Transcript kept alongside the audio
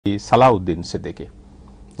সালাউদ্দিন সিদ্দিকী।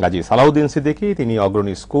 গাজী সালাউদ্দিন সিদ্দিকী তিনি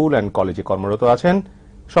অগ্রণী school and কলেজে কর্মরত আছেন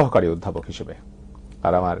সহকারী অধ্যাপক হিসেবে।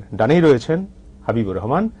 আর আমার ডানেই রয়েছেন হাবিবুর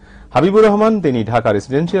রহমান। হাবিবুর রহমান তিনি ঢাকা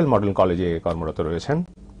রেসিডেন্সিয়াল মডেল কলেজে কর্মরত রয়েছেন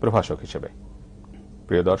প্রভাষক হিসেবে।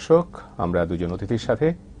 প্রিয় দর্শক, আমরা দুজন অতিথির সাথে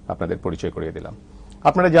আপনাদের পরিচয় করিয়ে দিলাম।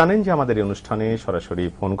 আপনারা জানেন যে আমাদের এই অনুষ্ঠানে সরাসরি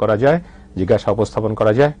ফোন করা যায়, জিজ্ঞাসা উপস্থাপন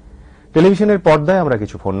করা যায়। টেলিভিশনের পর্দায় আমরা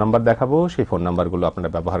কিছু ফোন নাম্বার দেখাবো, সেই ফোন নাম্বারগুলো আপনারা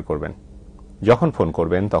ব্যবহার করবেন। যখন ফোন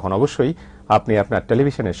করবেন তখন অবশ্যই আপনি আপনার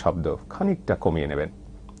টেলিভিশনের শব্দ খানিকটা কমিয়ে নেবেন,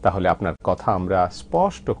 তাহলে আপনার কথা আমরা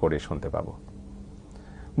স্পষ্ট করে শুনতে পাব।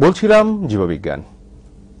 বলছিলাম জীববিজ্ঞান।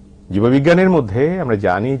 জীববিজ্ঞানের মধ্যে আমরা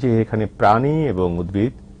জানি যে এখানে প্রাণী এবং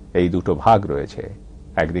উদ্ভিদ এই দুটো ভাগ রয়েছে,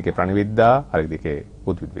 একদিকে প্রাণীবিদ্যা আরেকদিকে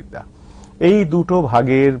উদ্ভিদবিদ্যা। এই দুটো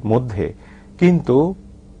ভাগের মধ্যে কিন্তু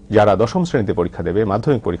যারা দশম শ্রেণীতে পরীক্ষা দেবে,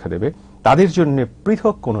 মাধ্যমিক পরীক্ষা দেবে, তাদের জন্য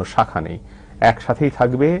পৃথক কোনো শাখা নেই, একসাথেই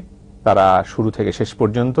থাকবে। তারা শুরু থেকে শেষ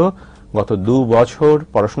পর্যন্ত গত 2 বছর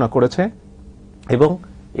পড়াশোনা করেছে এবং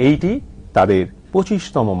এইটি তাদের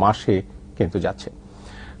 25তম মাসে কিন্তু যাচ্ছে।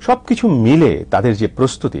 সবকিছু মিলে তাদের যে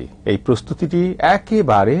প্রস্তুতি, এই প্রস্তুতিটি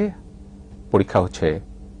একেবারে পরীক্ষা হচ্ছে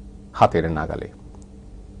হাতের নাগালে।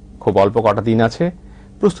 খুব অল্প কটা দিন আছে।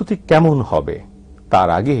 প্রস্তুতি কেমন হবে তার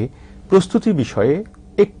আগে প্রস্তুতি বিষয়ে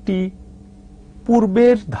একটি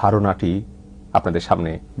পূর্বের ধারণাটি আপনাদের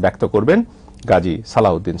সামনে ব্যক্ত করবেন গাজী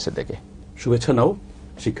সালাউদ্দিন সিদ্দিকী। শুভেচ্ছা নাও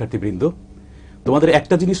শিক্ষার্থীবৃন্দ। তোমাদের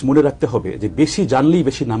একটা জিনিস মনে রাখতে হবে যে বেশি জানলেই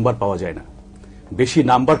বেশি নাম্বার পাওয়া যায় না। বেশি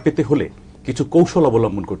নাম্বার পেতে হলে কিছু কৌশল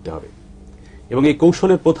অবলম্বন করতে হবে, এবং এই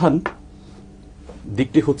কৌশলের প্রধান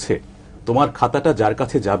দিকটি হচ্ছে তোমার খাতাটা যার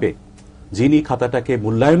কাছে যাবে, যিনি খাতাটাকে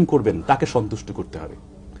মূল্যায়ন করবেন, তাকে সন্তুষ্ট করতে হবে।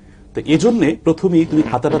 তো এজন্যে প্রথমেই তুমি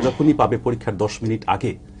খাতাটা যখনই পাবে পরীক্ষার 10 মিনিট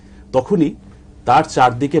আগে, তখনই তার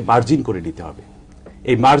চারদিকে মার্জিন করে নিতে হবে।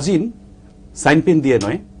 এই মার্জিন সাইন পেন দিয়ে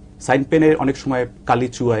নয়, সাইন পেনের অনেক সময় কালি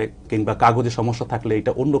চুয়ায় কিংবা কাগজে সমস্যা থাকলে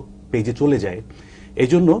এটা অন্য পেজে চলে যায়। এই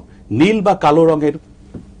জন্য নীল বা কালো রঙের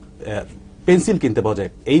পেন্সিল কিনতে পাওয়া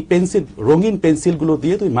যায়, এই পেন্সিল, রঙিন পেন্সিলগুলো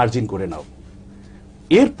দিয়ে তুমি মার্জিন করে নাও।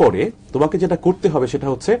 এরপরে তোমাকে যেটা করতে হবে সেটা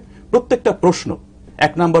হচ্ছে প্রত্যেকটা প্রশ্ন,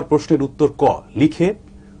 1 নম্বর প্রশ্নের উত্তর ক লিখে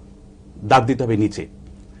দাগ দিতে হবে নিচে,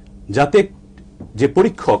 যাতে যে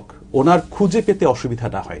পরীক্ষক ওনার খুঁজে পেতে অসুবিধা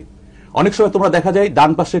না হয়। অনেক সময় তোমরা দেখা যায়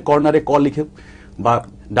ডান পাশে কর্নারে ক লিখে বা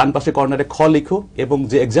ডান পাশে কর্নারে খ লিখো, এবং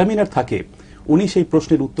যে এক্সামিনার থাকে উনি সেই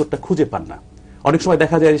প্রশ্নের উত্তরটা খুঁজে পান না। অনেক সময়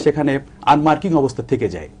দেখা যায় সেখানে আনমার্কিং অবস্থা থেকে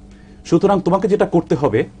যায়। সুতরাং তোমাকে যেটা করতে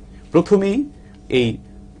হবে, প্রথমেই এই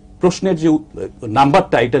প্রশ্নের যে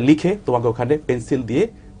নাম্বারটা এটা লিখে তোমাকে ওখানে পেন্সিল দিয়ে,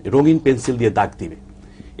 রঙিন পেন্সিল দিয়ে দাগ দিবে,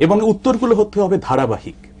 এবং উত্তরগুলো হতে হবে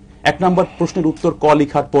ধারাবাহিক। 1 নম্বর প্রশ্নের উত্তর ক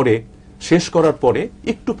লিখার পরে, শেষ করার পরে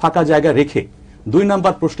একটু ফাঁকা জায়গা রেখে 2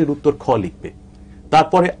 নম্বর প্রশ্নের উত্তর খ লিখবে,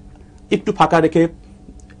 তারপরে একটু ফাঁকা রেখে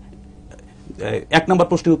 1 নম্বর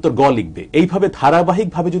প্রশ্নের উত্তর গ লিখবে। এইভাবে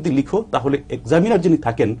ধারাবাহিকভাবে যদি লিখো তাহলে এক্সামিনার যিনি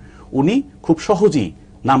থাকেন উনি খুব সহজেই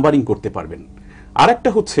নাম্বারিং করতে পারবেন। আরেকটা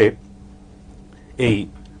হচ্ছে এই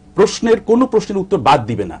প্রশ্নের কোনো প্রশ্নের উত্তর বাদ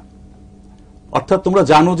দিবে না। অর্থাৎ তোমরা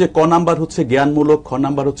জানো যে ক নাম্বার হচ্ছে জ্ঞানমূলক, খ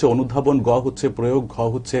নাম্বার হচ্ছে অনুধাবন, গ হচ্ছে প্রয়োগ, ঘ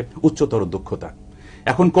হচ্ছে উচ্চতর দক্ষতা।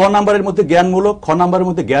 এখন ক নাম্বারের মধ্যে জ্ঞানমূলক, খ নাম্বারের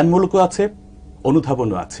মধ্যে জ্ঞানমূলকও আছে,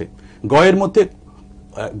 অনুধাবনও আছে। গ এর মধ্যে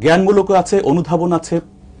জ্ঞানমূলকও আছে, অনুধাবন আছে,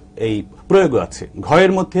 এই প্রয়োগও আছে। ঘ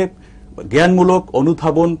এর মধ্যে জ্ঞানমূলক,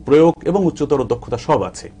 অনুধাবন, প্রয়োগ এবং উচ্চতর দক্ষতা সব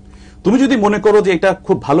আছে। তুমি যদি মনে করো যে এটা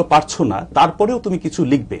খুব ভালো পারছো না, তারপরেও তুমি কিছু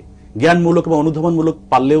লিখবে, জ্ঞানমূলক এবং অনুধাবনমূলক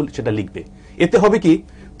পারলেও সেটা লিখবে। এতে হবে কি,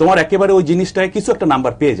 তোমার একেবারে ওই জিনিসটায় কিছু একটা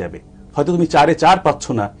নাম্বার পেয়ে যাবে। হয়তো তুমি 4-এ 4 পাচ্ছ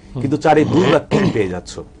না, কিন্তু 4-এ 2 বা 3 পেয়ে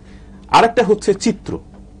যাচ্ছ। আরেকটা হচ্ছে চিত্র।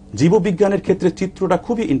 জীববিজ্ঞানের ক্ষেত্রে চিত্রটা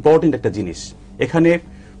খুবই ইম্পর্টেন্ট একটা জিনিস। এখানে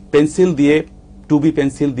পেন্সিল দিয়ে, 2B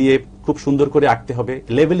পেন্সিল দিয়ে খুব সুন্দর করে আঁকতে হবে।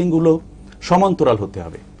 লেবেলিং গুলো সমান্তরাল হতে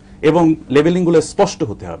হবে এবং লেবেলিং গুলো স্পষ্ট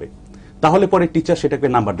হতে হবে, তাহলে পরে টিচার সেটাকে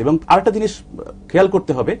নাম্বার দেবে। এবং আরেকটা জিনিস খেয়াল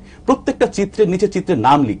করতে হবে, প্রত্যেকটা চিত্রের নিচে চিত্রের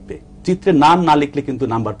নাম লিখবে। চিত্রের নাম না লিখলে কিন্তু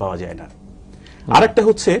নাম্বার পাওয়া যায় না। আরেকটা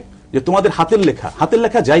হচ্ছে যে তোমাদের হাতের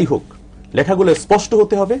লেখা যাই হোক, লেখাগুলো স্পষ্ট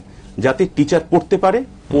হতে হবে যাতে টিচার পড়তে পারে,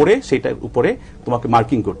 পড়ে সেটার উপরে তোমাকে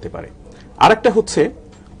মার্কিং করতে পারে। আরেকটা হচ্ছে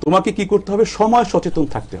তোমাকে কি করতে হবে, সময় সচেতন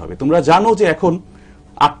থাকতে হবে। তোমরা জানো যে এখন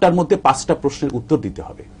 8টার মধ্যে 5টা প্রশ্নের উত্তর দিতে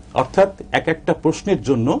হবে, অর্থাৎ একটা প্রশ্নের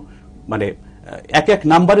জন্য মানে এক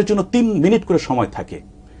নাম্বারের জন্য 3 মিনিট করে সময় থাকে।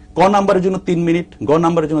 ক নাম্বারের জন্য 3 মিনিট, গ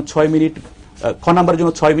নাম্বারের জন্য 6 মিনিট, খ নাম্বারের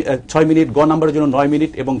জন্য 6 মিনিট, গ নাম্বারের জন্য 9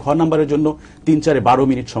 মিনিট এবং ঘ নাম্বারের জন্য 3-4-এ 12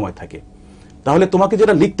 মিনিট সময় থাকে। তাহলে তোমাকে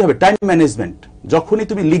যেটা লিখতে হবে, টাইম ম্যানেজমেন্ট। যখনই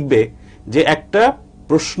তুমি লিখবে যে একটা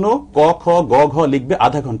প্রশ্ন ক, খ, গ, ঘ লিখবে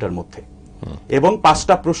আধা ঘন্টার মধ্যে, এবং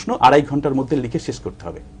 5টা প্রশ্ন 2.5 ঘন্টার মধ্যে লিখে শেষ করতে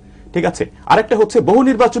হবে। ঠিক আছে। আরেকটা হচ্ছে বহু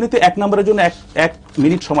নির্বাচনীতে 1 নম্বরের জন্য 1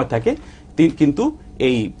 মিনিট সময় থাকে, কিন্তু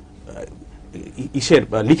এই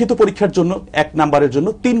লিখিত পরীক্ষার জন্য 1 নাম্বারের জন্য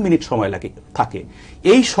 3 মিনিট সময় থাকে।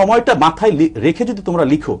 এই সময়টা মাথায় রেখে যদি তোমরা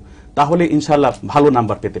লিখো তাহলে ইনশাআল্লাহ ভালো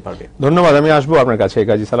নাম্বার পেতে পারবে। ধন্যবাদ। আমি আসবো আপনার কাছে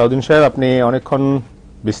কাজী সালাউদ্দিন সাহেব। আপনি অনেকক্ষণ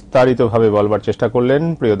বিস্তারিতভাবে বলবার চেষ্টা করলেন।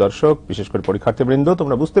 প্রিয় দর্শক, বিশেষ করে পরীক্ষার্থীবৃন্দ,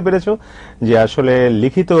 তোমরা বুঝতে পেরেছো যে আসলে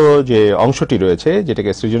লিখিত যে অংশটি রয়েছে,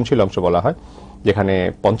 যেটাকে সৃজনশীল অংশ বলা হয়, যেখানে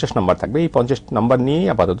 50 নাম্বার থাকবে, এই 50 নাম্বার নিয়েই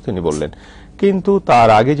আপাতত তিনি বললেন। কিন্তু তার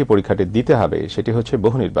আগে যে পরীক্ষাটি দিতে হবে সেটি হচ্ছে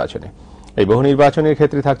বহু নির্বাচনে। এই বহু নির্বাচনের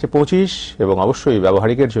ক্ষেত্রে থাকছে 25 এবং অবশ্যই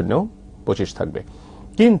ব্যবহারিকের জন্যও 25 থাকবে।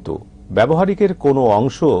 কিন্তু ব্যবহারিকের কোনো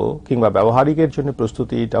অংশ কিংবা ব্যবহারিকের জন্য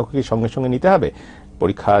প্রস্তুতিটাও কি সঙ্গে সঙ্গে নিতে হবে?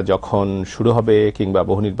 পরীক্ষা যখন শুরু হবে কিংবা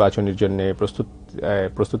বহু নির্বাচনের জন্য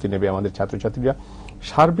প্রস্তুতি নেবে আমাদের ছাত্রছাত্রীরা,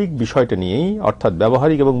 সার্বিক বিষয়টা নিয়েই, অর্থাৎ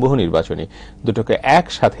ব্যবহারিক এবং বহু নির্বাচনী দুটোকে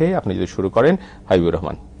একসাথে আপনি যদি শুরু করেন, হাবিবুর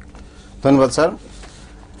রহমান। ধন্যবাদ স্যার।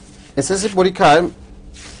 এসএসসি পরীক্ষায়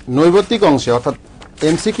নৈর্ব্যক্তিক অংশে অর্থাৎ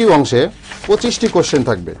এমসিকিউ অংশে 25টি কোশ্চেন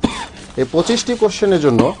থাকবে। এই 25টি কোশ্চেনের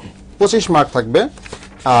জন্য 25 মার্ক থাকবে।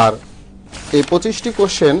 আর এই 25টি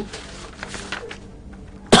কোশ্চেন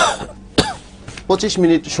 25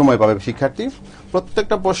 মিনিট সময় পাবে শিক্ষার্থী।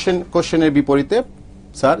 প্রত্যেকটা কোশ্চেনের বিপরীতে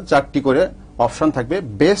স্যার 4টি করে অপশন থাকবে।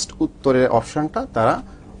 বেস্ট উত্তরের অপশনটা তারা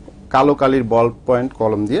কালো কালির বল পয়েন্ট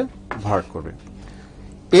কলম দিয়ে ভরাট করবে।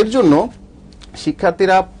 এর জন্য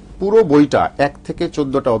শিক্ষার্থীরা পুরো বইটা 1 থেকে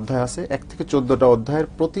 14টা অধ্যায় আছে, 1 থেকে 14টা অধ্যায়ের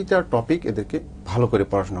প্রতিটা টপিক এদেরকে ভালো করে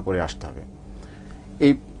পড়াশোনা করে আসতে হবে।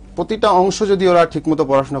 এই প্রতিটা অংশ যদি ওরা ঠিকমতো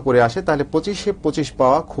পড়াশোনা করে আসে তাহলে 25-এ 25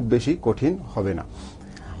 পাওয়া খুব বেশি কঠিন হবে না।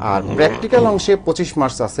 আর প্র্যাকটিক্যাল অংশে 25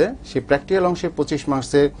 মার্কস আছে, সেই প্র্যাকটিক্যাল অংশে 25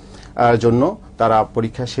 মার্কসের জন্য তারা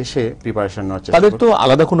পরীক্ষা শেষে প্রিপারেশন নেওয়ার চেষ্টা করবে। তাদের তো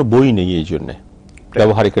আলাদা কোনো বই নেই এই জন্য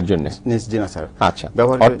ব্যবহারিকের জন্য? জি না স্যার। আচ্ছা,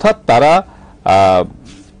 অর্থাৎ তারা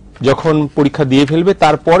যখন পরীক্ষা দিয়ে ফেলবে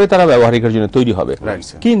তারপরে তারা ব্যবহারিকের জন্য তৈরি হবে।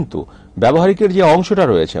 কিন্তু ব্যবহারিকের যে অংশটা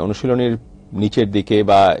রয়েছে অনুশীলনীর নিচের দিকে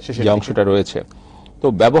বা যে অংশটা রয়েছে, তো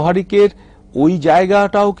ব্যবহারিকের ওই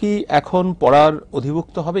জায়গাটাও কি এখন পড়ার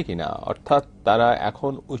অধিভুক্ত হবে কিনা, অর্থাৎ তারা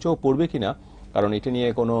এখন ওইটাও পড়বে কিনা? কারণ এটা নিয়ে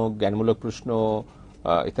কোনো জ্ঞানমূলক প্রশ্ন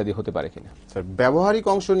ইত্যাদি হতে পারে কিনা? স্যার, ব্যবহারিক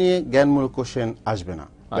অংশ নিয়ে জ্ঞানমূলক কোশ্চেন আসবে না।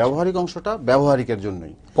 ব্যবহারিক অংশটা ব্যবহারিকের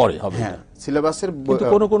জন্যই পরে হবে। হ্যাঁ, সিলেবাসের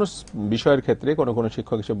কোন কোন বিষয়ের ক্ষেত্রে কোন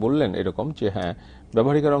শিক্ষক এসে বললেন এরকম যে হ্যাঁ,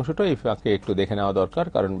 ব্যবহারিকের অংশটা এই ফাঁকে একটু দেখে নেওয়া দরকার,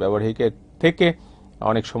 কারণ ব্যবহারিকের থেকে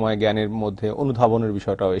অনেক সময় জ্ঞানের মধ্যে অনুধাবনের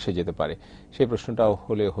বিষয়টাও এসে যেতে পারে। সেই প্রশ্নটাও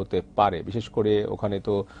হতে পারে, বিশেষ করে ওখানে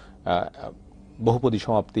তো বহুপদী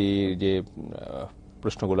সমাপ্তির যে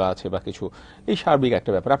প্রশ্নগুলো আছে বা কিছু, এই সার্বিক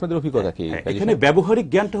একটা ব্যাপার। আপনাদের অভিজ্ঞতা কি? এখানে ব্যবহারিক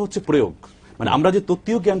জ্ঞানটা হচ্ছে প্রয়োগ, মানে আমরা যে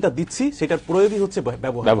তত্ত্বীয় জ্ঞানটা দিচ্ছি সেটার প্রয়োগই হচ্ছে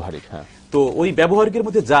ব্যবহারিক। হ্যাঁ, তো ওই ব্যবহারিকের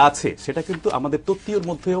মধ্যে যা আছে সেটা কিন্তু আমাদের তত্ত্বীয়র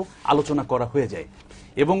মধ্যেও আলোচনা করা হয়ে যায়,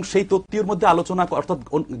 এবং সেই তত্ত্বীয়র মধ্যে আলোচনা অর্থাৎ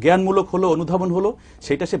জ্ঞানমূলক হলো, অনুধাবন হলো,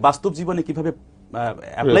 সেটা সে বাস্তব জীবনে কিভাবে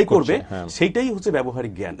অ্যাপ্লাই করবে, সেইটাই হচ্ছে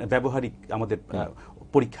ব্যবহারিক জ্ঞান, ব্যবহারিক আমাদের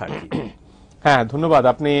পরীক্ষা আর কি। হ্যাঁ, ধন্যবাদ।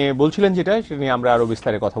 আপনি বলছিলেন যেটা, সেটা নিয়ে আমরা আরো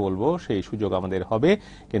বিস্তারে কথা বলবো, সেই সুযোগ আমাদের হবে।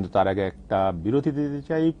 কিন্তু তার আগে একটা বিরতি দিতে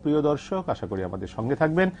চাই। প্রিয় দর্শক, আশা করি আমাদের সঙ্গে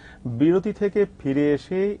থাকবেন। বিরতি থেকে ফিরে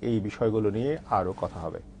এসে এই বিষয়গুলো নিয়ে আরো কথা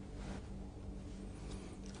হবে।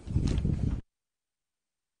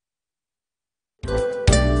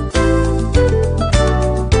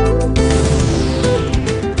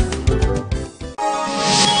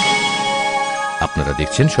 আপনারা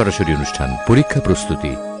দেখছেন সরাসরি অনুষ্ঠান পরীক্ষা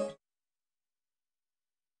প্রস্তুতি।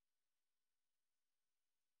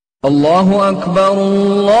 আল্লাহু আকবার,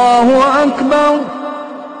 আল্লাহু আকবার,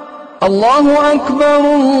 আল্লাহু আকবার,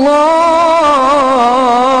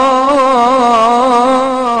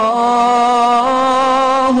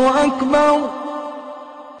 আল্লাহু আকবার।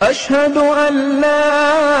 আশহাদু আন লা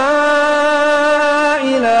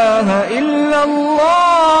ইলাহা ইল্লাল্লাহ,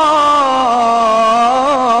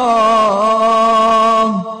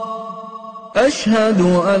 আশহাদু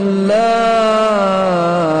আন লা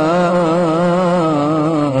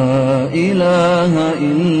ইলাহা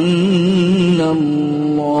ইল্লাল্লাহ,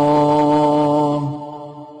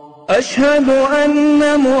 আশহাদু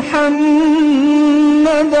আন্না মুহাম্মাদার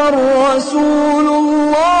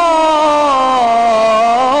রাসূলুল্লাহ,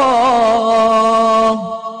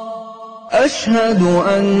 আশহাদু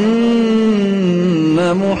আন্না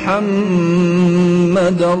মুহাম্মাদার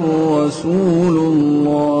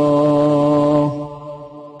রাসূলুল্লাহ।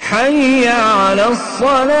 হাইয়া আলাস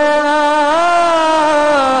সালাহ,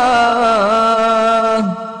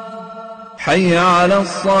 হাইয়া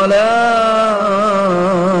আলাস সালাহ,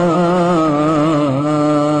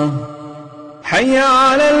 হাইয়া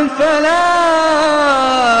আলাল ফালাহ,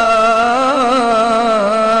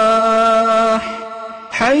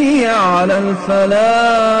 হাইয়া আলাল ফালাহ।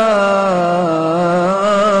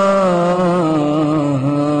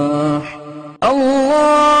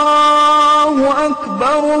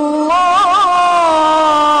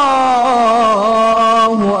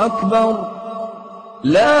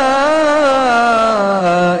 لا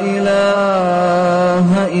إله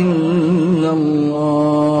إلا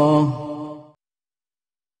الله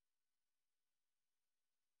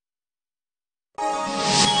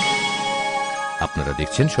আপনারা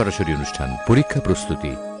দেখছেন সরাসরি অনুষ্ঠান পরীক্ষা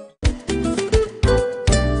প্রস্তুতি।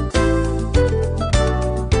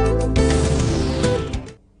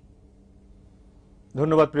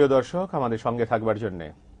 ধন্যবাদ প্রিয় দর্শক আমাদের সঙ্গে থাকবার জন্য।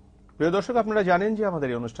 প্রিয় দর্শক, আপনারা জানেন যে আমাদের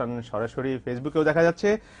এই অনুষ্ঠান সরাসরি ফেসবুকেও দেখা যাচ্ছে।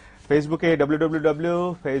 ফেসবুকে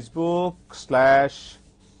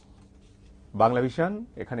www.facebook/বাংলাভিশন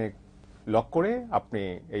এখানে লক করে আপনি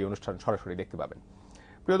এই অনুষ্ঠান সরাসরি দেখতে পাবেন।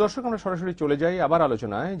 প্রিয় দর্শক, আমরা সরাসরি চলে যাই আবার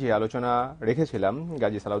আলোচনায়। যে আলোচনা রেখেছিলাম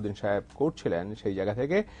গাজী সালাউদ্দিন সাহেব করছিলেন সেই জায়গা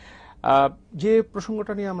থেকে, যে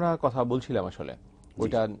প্রসঙ্গটা নিয়ে আমরা কথা বলছিলাম আসলে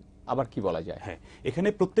ওইটা আবার কি বলা যায়? হ্যাঁ, এখানে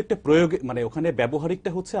প্রত্যেকটা প্রয়োগ মানে ওখানে ব্যবহারিকটা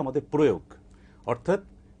হচ্ছে আমাদের প্রয়োগ, অর্থাৎ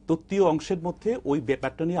তত্ত্বীয় অংশের মধ্যে ওই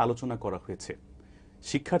ব্যাপারটা নিয়ে আলোচনা করা হয়েছে।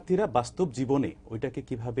 শিক্ষার্থীরা বাস্তব জীবনে ওইটাকে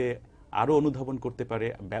কিভাবে আরো অনুধাবন করতে পারে,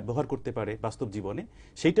 ব্যবহার করতে পারে বাস্তব জীবনে,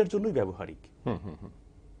 সেইটার জন্যই ব্যবহারিক।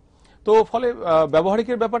 তো ফলে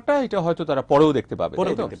ব্যবহারিকের ব্যাপারটা এটা হয়তো তারা পরেও দেখতে পাবে।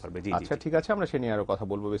 আচ্ছা, ঠিক আছে, আমরা সে নিয়ে আরো কথা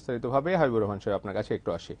বলবো বিস্তারিতভাবে। হাবিবুর রহমান সাহেব, আপনার কাছে একটু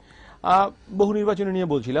আসি। বহু নির্বাচনী নিয়ে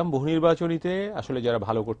বলছিলাম। বহু নির্বাচনীতে আসলে যারা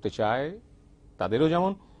ভালো করতে চায় তাদেরও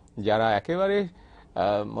যেমন, যারা একেবারে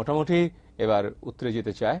মোটামুটি এবার উতরে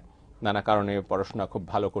যেতে চায়, নানা কারণে পড়াশোনা খুব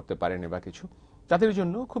ভালো করতে পারেনি বা কিছু, তাদের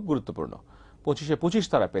জন্য খুব গুরুত্বপূর্ণ 25-25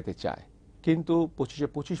 তারা পেতে চায়। কিন্তু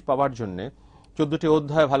 25-25 পাওয়ার জন্য 14টি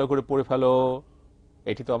অধ্যায় ভালো করে পড়ে ফেলো,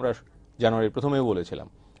 এটি তো আমরা জানুয়ারির প্রথমেও বলেছিলাম।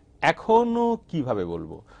 এখনো কিভাবে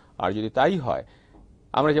বলবো? আর যদি তাই হয়,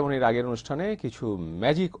 আমরা যেমন এর আগের অনুষ্ঠানে কিছু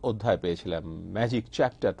ম্যাজিক অধ্যায় পেয়েছিলাম, ম্যাজিক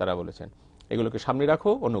চ্যাপ্টার তারা বলেছেন, এগুলোকে সামনে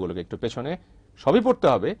রাখো, অন্যগুলোকে একটু পেছনে, সবই পড়তে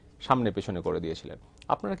হবে, সামনে পেছনে করে দিয়েছিলেন।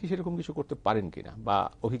 আপনারা কি সেরকম কিছু করতে পারেন কিনা বা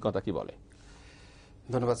অভিজ্ঞতা কি বলে?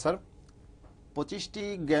 ধন্যবাদ স্যার। 25টি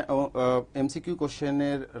এমসিকিউ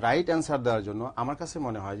কোশ্চেনের রাইট অ্যান্সার দেওয়ার জন্য আমার কাছে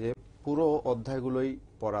মনে হয় যে পুরো অধ্যায়গুলোই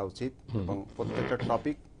পড়া উচিত এবং প্রত্যেকটা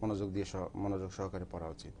টপিক মনোযোগ সহকারে পড়া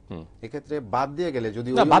উচিত। এক্ষেত্রে বাদ দিয়ে গেলে, যদি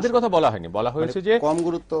বাদের কথা বলা হয়নি, বলা হয়েছে যে কম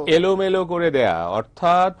গুরুত্ব এলোমেলো করে দেয়া,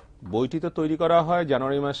 অর্থাৎ বইটি তো তৈরি করা হয়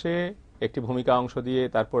জানুয়ারি মাসে একটি ভূমিকা অংশ দিয়ে,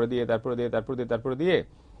 তারপরে দিয়ে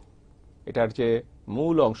এটার যে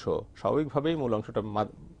মূল অংশ, স্বাভাবিকভাবেই মূল অংশটা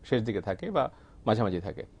শেষ দিকে থাকে বা মাঝামাঝি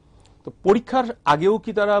থাকে। তো পরীক্ষার আগেও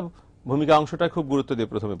কি তারা ভূমিকা অংশটা খুব গুরুত্ব দিয়ে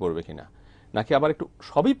প্রথমে পড়বে কিনা, নাকি আবার একটু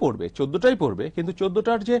সবই পড়বে, 14টাই পড়বে, কিন্তু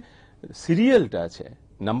 14টার যে সিরিয়ালটা আছে,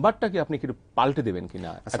 নাম্বারটা কি আপনি একটু পাল্টে দেবেন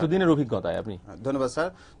কিনা এতদিনের অভিজ্ঞতায় আপনি? ধন্যবাদ স্যার।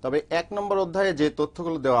 তবে 1 নম্বর অধ্যায়ে যে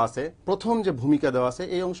তথ্যগুলো দেওয়া আছে, প্রথম যে ভূমিকা দেওয়া আছে,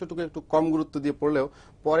 এই অংশটুকু একটু কম গুরুত্ব দিয়ে পড়লেও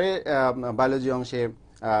পরে বায়োলজি অংশে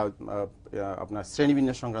আপনার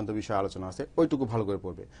শ্রেণীবিন্যাস সংক্রান্ত বিষয়ে আলোচনা আছে, ওইটুকু ভালো করে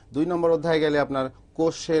পড়বে। 2 নম্বর অধ্যায়ে গেলে আপনার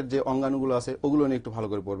কোষের যে অঙ্গাণুগুলো আছে ওগুলো নিয়ে একটু ভালো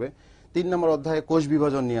করে পড়বে। 3 নম্বর অধ্যায়ে কোষ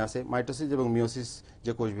বিভাজন নিয়ে আছে, মাইটোসিস এবং মিওসিস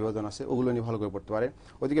যে কোষ বিভাজন আছে ওগুলো নিয়ে ভালো করে পড়তে পারে।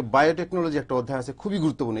 ওইদিকে বায়োটেকনোলজি একটা অধ্যায় আছে, খুবই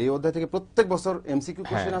গুরুত্বপূর্ণ। এই অধ্যায় থেকে প্রত্যেক বছর এমসিকিউ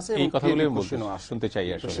কোশ্চেন আছে, এই কথাগুলো শুনতে চাই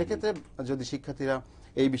আসলে। সেক্ষেত্রে যদি শিক্ষার্থীরা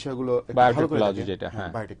এই বিষয়গুলো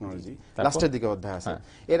বায়োটেকনোলজি লাস্টের দিকে অধ্যায় আছে।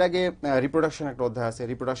 এর আগে রিপ্রোডাকশন একটা অধ্যায় আছে,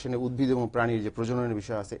 রিপ্রোডাকশনে উদ্ভিদ এবং প্রাণীর যে প্রজননের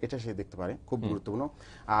বিষয় আছে, এটা সে দেখতে পারে, খুব গুরুত্বপূর্ণ।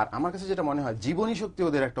 আর আমার কাছে যেটা মনে হয়, জীবনী শক্তি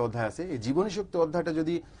ওদের একটা অধ্যায় আছে। এই জীবনী শক্তি অধ্যায়টা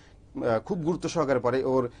যদি খুব গুরুত্ব সহকারে পড়ে,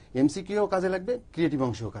 ওর এমসিকিউ কাজে লাগবে, ক্রিয়েটিভ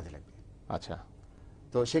অংশেও কাজে লাগবে। আচ্ছা,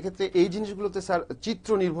 তো সেক্ষেত্রে এই জিনিসগুলোতে স্যার চিত্র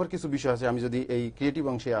নির্ভর কিছু বিষয় আছে। আমি যদি এই ক্রিয়েটিভ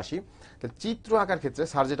অংশে আসি, তাহলে চিত্র আঁকার ক্ষেত্রে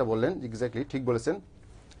স্যার যেটা বললেন এক্স্যাক্টলি ঠিক বলেছেন।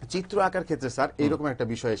 চিত্র আঁকার ক্ষেত্রে স্যার এইরকম একটা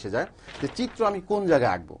বিষয় এসে যায় যে চিত্র আমি কোন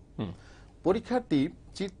জায়গায় আঁকবো। পরীক্ষার্থী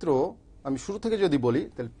চিত্র, আমি শুরু থেকে যদি বলি,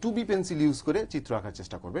 তাহলে 2B পেন্সিল ইউজ করে চিত্র আঁকার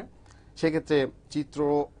চেষ্টা করবে। সেক্ষেত্রে চিত্র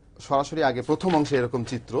সরাসরি আগে প্রথম অংশে এরকম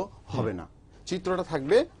চিত্র হবে না, চিত্রটা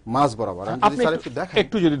থাকবে মাঝ বরাবর।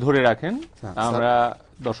 একটু যদি ধরে রাখেন, আমরা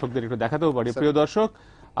দর্শকদের একটু দেখাতেও পারি। প্রিয় দর্শক,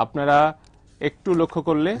 আপনারা একটু লক্ষ্য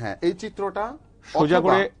করলে, হ্যাঁ, এই চিত্রটা সোজা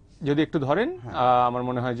করে যদি একটু ধরেন, আমার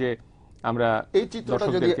মনে হয় যে আমরা এই চিত্রটা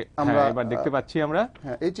যদি আমরা এবার দেখতে পাচ্ছি, আমরা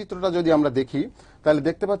এই চিত্রটা যদি আমরা দেখি, তাহলে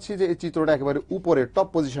দেখতে পাচ্ছি যে এই চিত্রটা একেবারে উপরে টপ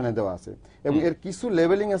পজিশনে দেওয়া আছে এবং এর কিছু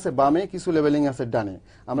লেভেলিং আছে বামে, কিছু লেভেলিং আছে ডানে।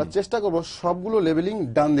 আমরা চেষ্টা করব সবগুলো লেভেলিং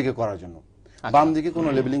ডান দিকে করার জন্য, বাম দিকে কোনো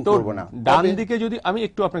লেভেলিং করব না। ডান দিকে যদি আমি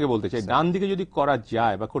একটু আপনাকে বলতে চাই, ডান দিকে যদি করা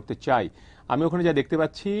যায় বা করতে চাই, আমি ওখানে যা দেখতে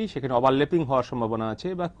পাচ্ছি সেখানে ওভারল্যাপিং হওয়ার সম্ভাবনা আছে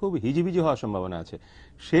বা খুব হিজিবিজি হওয়ার সম্ভাবনা আছে।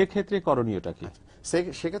 সেক্ষেত্রে করণীয়টা কি?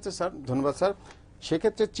 সেক্ষেত্রে স্যার, ধন্যবাদ স্যার,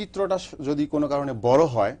 সেক্ষেত্রে চিত্রটা যদি কোনো কারণে বড়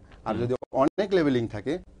হয় আর যদি অনেক লেভেলিং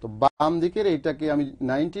থাকে, তো বাম দিকের এইটাকে আমি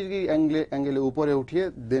 90 ডিগ্রি অ্যাঙ্গেলে উপরে উঠিয়ে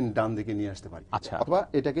দেন ডান দিকে নিয়ে আসতে পারি, আচ্ছা। অথবা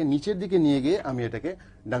এটাকে নিচের দিকে নিয়ে গিয়ে আমি এটাকে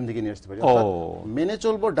ডান দিকে নিয়ে আসতে পারি। অর্থাৎ মেনে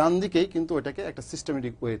চলবো ডান দিকেই, কিন্তু এটাকে একটা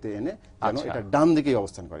সিস্টেমেটিক ওয়েতে এনে যেন এটা ডান দিকেই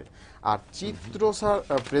অবস্থান করে। আর চিত্র স্যার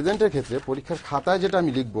প্রেজেন্টের ক্ষেত্রে পরীক্ষার খাতায় যেটা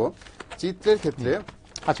আমি লিখবো, চিত্রের ক্ষেত্রে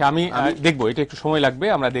আচ্ছা আমি দেখবো, এটা একটু সময় লাগবে,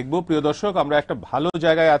 আমরা দেখবো। প্রিয় দর্শক, আমরা একটা ভালো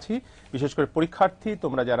জায়গায় আছি, বিশেষ করে পরীক্ষার্থী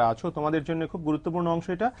তোমরা যারা আছো তোমাদের জন্য খুব গুরুত্বপূর্ণ অংশ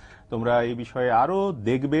এটা। তোমরা এই বিষয়ে আরো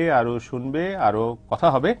দেখবে, আরো শুনবে, আরো কথা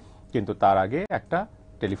হবে, কিন্তু তার আগে একটা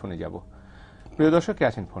টেলিফোনে যাব। প্রিয় দর্শক, কে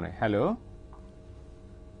আছেন ফোনে? হ্যালো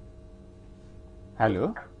হ্যালো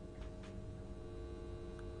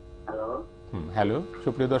হ্যালো,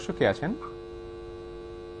 সুপ্রিয় দর্শক, কে আছেন?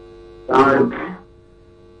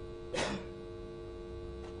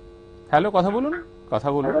 হ্যালো, কথা বলুন, কথা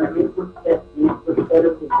বলুন।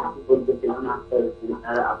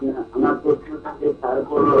 আমার প্রশ্নটা যে স্যার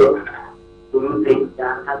বলল শুরুতেই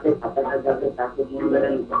যার হাতে খাতাটা যাবে তাকে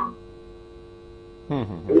মূল্যায়ন করা,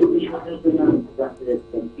 এই বিষয়টার জন্য আমি জানতে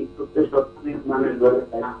চাচ্ছিলাম শিক্ষকদের সবসময় মানুষ বলে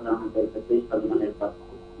তাই আমাদের কাছে সম্মানের পাত্র,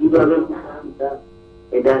 কিভাবে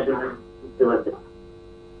এটা আসলে বুঝতে পারছেন?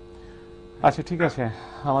 আচ্ছা ঠিক আছে,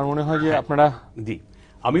 আমার মনে হয় যে আপনারা জি,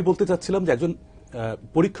 আমি বলতে চাচ্ছিলাম যে একজন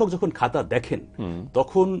পরীক্ষক যখন খাতা দেখেন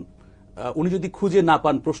তখন উনি যদি খুঁজে না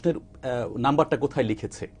পান প্রশ্নের নাম্বারটা কোথায়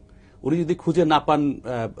লিখেছে, উনি যদি খুঁজে না পান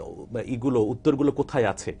উত্তরগুলো কোথায়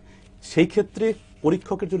আছে, সেই ক্ষেত্রে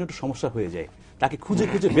পরীক্ষকের জন্য একটু সমস্যা হয়ে যায়। তাকে খুঁজে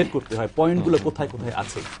খুঁজে বের করতে হয় পয়েন্টগুলো কোথায় কোথায়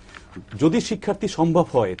আছে। যদি শিক্ষার্থী সম্ভব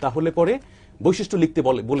হয় তাহলে পরে বৈশিষ্ট্য লিখতে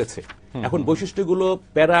বলেছে, এখন বৈশিষ্ট্যগুলো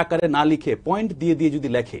প্যারা আকারে না লিখে পয়েন্ট দিয়ে দিয়ে যদি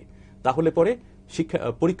লেখে তাহলে পরে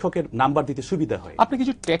পরীক্ষকের নাম্বার দিতে সুবিধা হয়। আপনি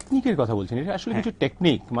কিছু টেকনিকের কথা বলছেন, এটা আসলে কিছু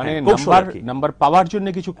টেকনিক, মানে কৌশল, নাম্বার পাওয়ার জন্য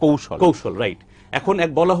কিছু কৌশল, রাইট। এখন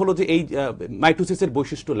এক বলা হলো যে এই মাইটোসিসের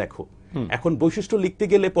বৈশিষ্ট্য লেখো, এখন বৈশিষ্ট্য লিখতে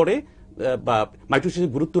গেলে পরে বা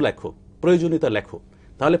মাইটোসিসের গুরুত্ব লেখো, প্রয়োজনীয়তা লেখো,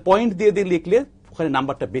 তাহলে পয়েন্ট দিয়ে দিয়ে লিখলে ওখানে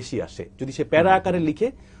নাম্বারটা বেশি আসে। যদি সে প্যারা আকারে লিখে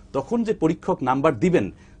তখন যে পরীক্ষক নাম্বার দিবেন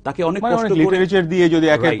তাকে অনেক কষ্ট করে লিটারেচার দিয়ে যদি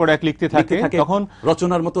একের পর এক লিখতে থাকে তখন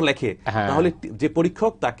রচনার মতো লেখে, তাহলে যে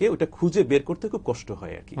পরীক্ষক তাকে ওটা খুঁজে বের করতে খুব কষ্ট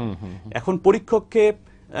হয় আর কি। এখন পরীক্ষককে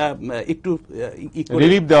একটু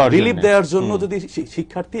রিলিফ দেওয়ার জন্য যদি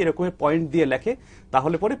শিক্ষার্থী এরকম পয়েন্ট দিয়ে লেখে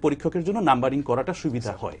তাহলে পরে পরীক্ষকের জন্য নাম্বারিং করাটা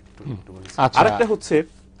সুবিধা হয়। আরেকটা হচ্ছে,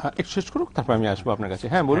 একটু শেষ করুক তারপর আমি আসবো আপনার কাছে।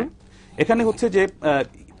 হ্যাঁ বলুন। এখানে হচ্ছে যে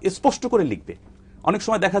স্পষ্ট করে লিখবে। অনেক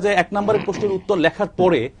সময় দেখা যায় 1 নম্বরের প্রশ্নের উত্তর লেখার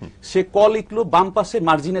পরে সে ক লিখলো বাম পাশে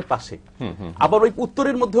মার্জিনের পাশে, আবার ওই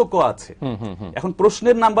উত্তরের মধ্যেও ক আছে। এখন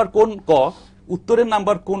প্রশ্নের নাম্বার কোন ক, উত্তরের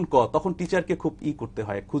নাম্বার কোন ক, তখন টিচারকে খুব করতে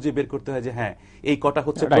হয়, খুঁজে বের করতে হয় যে হ্যাঁ এই কটা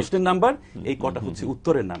হচ্ছে প্রশ্নের নাম্বার, এই কটা হচ্ছে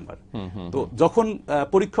উত্তরের নাম্বার। তো যখন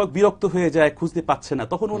পরীক্ষক বিরক্ত হয়ে যায়, খুঁজতে পাচ্ছে না,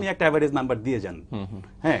 তখন উনি একটা অ্যাভারেজ নাম্বার দিয়ে যান।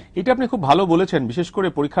 হ্যাঁ, এটা আপনি খুব ভালো বলেছেন। বিশেষ করে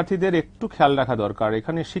পরীক্ষার্থীদের একটু খেয়াল রাখা দরকার,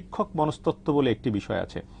 এখানে শিক্ষক মনস্তত্ত্ব বলে একটি বিষয়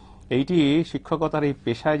আছে। এইটি শিক্ষকতার এই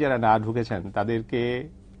পেশায় যারা না ঢুকেছেন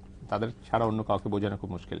তাদের ছাড়া অন্য কাউকে বোঝানো খুব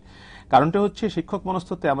মুশকিল। কারণটা হচ্ছে শিক্ষক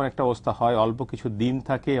মনস্তত্ত্বে এমন একটা অবস্থা হয়, অল্প কিছু দিন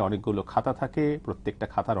থাকে, অনেকগুলো খাতা থাকে, প্রত্যেকটা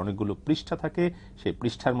খাতার অনেকগুলো পৃষ্ঠা থাকে, সেই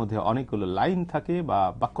পৃষ্ঠার মধ্যে অনেকগুলো লাইন থাকে বা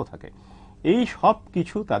বাক্য থাকে। এই সব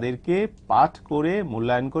কিছু তাদেরকে পাঠ করে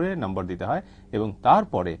মূল্যায়ন করে নম্বর দিতে হয়, এবং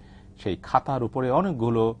তারপরে সেই খাতার উপরে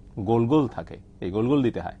অনেকগুলো গোল থাকে, এই গোল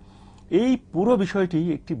দিতে হয়। এই পুরো বিষয়টি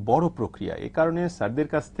একটি বড় প্রক্রিয়া। এ কারণে স্যারদের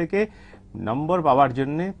কাছ থেকে নম্বর পাওয়ার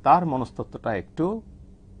জন্য তার মনস্তত্ত্বটা একটু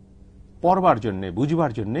পড়বার জন্য,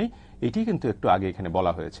 বুঝবার জন্য এটি কিন্তু একটু আগে এখানে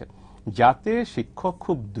বলা হয়েছে, যাতে শিক্ষক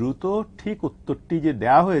খুব দ্রুত ঠিক উত্তরটি যে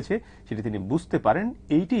দেয়া হয়েছে সেটি তিনি বুঝতে পারেন।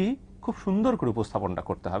 এইটি খুব সুন্দর করে উপস্থাপনটা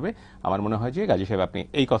করতে হবে। আমার মনে হয় যে গাজী সাহেব আপনি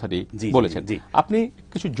এই কথাটি বলেছেন, আপনি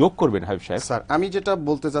কিছু যোগ করবেন হাবিব সাহেব। স্যার আমি যেটা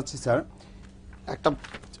বলতে চাচ্ছি স্যার, একটা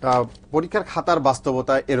পরীক্ষার খাতার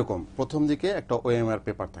বাস্তবতা এরকম, প্রথম দিকে একটা ওএমআর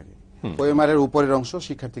পেপার থাকে, ওএমআর এর উপরের অংশ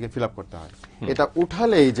শিক্ষার্থীকে ফিল আপ করতে হয়। এটা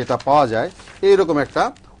উঠালেই যেটা পাওয়া যায় এইরকম একটা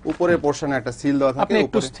উপরের পোর্শনে একটা সিল দেওয়া থাকে। আপনি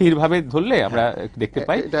একটু স্থিরভাবে ধরলে আমরা দেখতে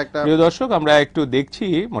পাই। প্রিয় দর্শক, আমরা একটু দেখছি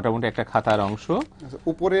মোটামুটি একটা খাতার অংশ,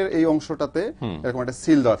 উপরের এই অংশটাতে এরকম একটা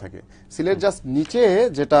সিল দেওয়া থাকে। সিলের জাস্ট নিচে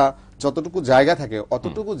যেটা যতটুকু জায়গা থাকে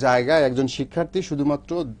অতটুকু জায়গায় একজন শিক্ষার্থী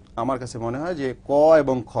শুধুমাত্র আমার কাছে মনে হয় যে ক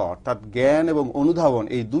এবং খ অর্থাৎ জ্ঞান এবং অনুধাবন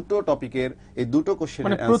এই দুটো টপিকের এই দুটো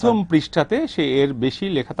কোশ্চেনের প্রথম পৃষ্ঠাতে সে এর বেশি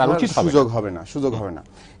লেখা তার উচিত সুযোগ হবে না।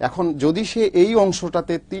 এখন যদি সে এই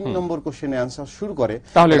অংশটাতে 3 নম্বর কোশ্চেনে অ্যানসার শুরু করে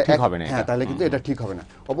তাহলে ঠিক হবে না। হ্যাঁ, তাহলে কিন্তু এটা ঠিক হবে না।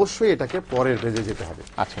 অবশ্যই এটাকে পরের পেজে যেতে হবে।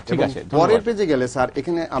 আচ্ছা ঠিক আছে, পরের পেজে গেলে স্যার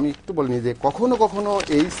এখানে আমি একটু বলিনি যে কখনো কখনো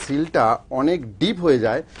এই সিলটা অনেক ডিপ হয়ে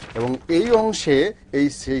যায় এবং এই অংশে এই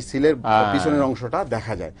সেই সিলের মুখের পিছনের অংশটা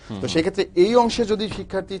দেখা যায়। তো সেক্ষেত্রে এই অংশে যদি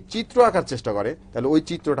শিক্ষার্থী চিত্র আঁকার চেষ্টা করে তাহলে ওই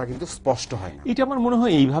চিত্রটা কিন্তু স্পষ্ট হয় না। এটা আমার মনে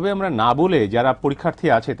হয় এইভাবে আমরা না বলে যারা পরীক্ষার্থী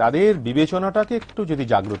আছে তাদের বিবেচনাটাকে একটু যদি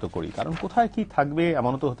জাগ্রত করি, কারণ কোথায় কি থাকবে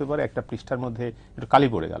এমনও তো হতে পারে একটা পৃষ্ঠার মধ্যে একটু কালি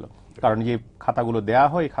পড়ে গেল, কারণ যে খাতাগুলো দেয়া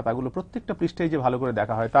হয় এই খাতাগুলো প্রত্যেকটা পৃষ্ঠায় যে ভালো করে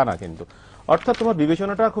দেখা হয় তা না কিন্তু। অর্থাৎ তোমার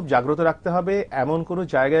বিবেচনাটা খুব জাগ্রত রাখতে হবে, এমন কোনো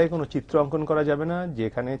জায়গায় কোনো চিত্র অঙ্কন করা যাবে না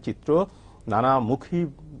যেখানে চিত্র নানামুখী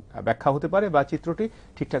ব্যাখ্যা হতে পারে বা চিত্রটি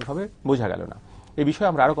ঠিকঠাকভাবে বোঝা গেল না। এই বিষয়ে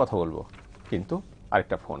আমরা আরো কথা বলবো, কিন্তু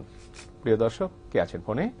আরেকটা ফোন। প্রিয় দর্শক, কে আছেন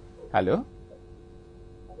ফোনে? হ্যালো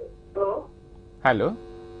হ্যালো,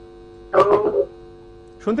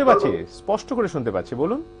 শুনতে পাচ্ছি, স্পষ্ট করে শুনতে পাচ্ছি,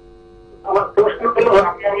 বলুন। আমার প্রশ্ন হলো,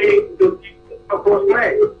 আমি প্রশ্নে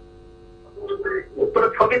উত্তরে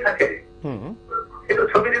ছবি থাকে, কিন্তু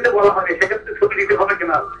ছবি দিতে বলা হয়নি, সেক্ষেত্রে ছবি দিতে হবে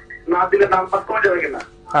কিনা, না দিলে নাম্বার কমে যাবে কিনা?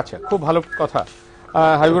 আচ্ছা, খুব ভালো কথা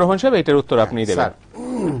হাবিবুর রহমান সাহেব, এটার উত্তর আপনি দেবেন।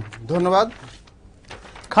 ধন্যবাদ।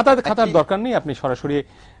 খাতার দরকার নেই, আপনি সরাসরি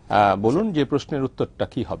বলুন যে প্রশ্নের উত্তরটা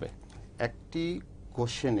কি হবে। একটি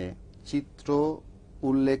কোশ্চেনে চিত্র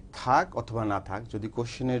উল্লেখ থাক অথবা না থাক, যদি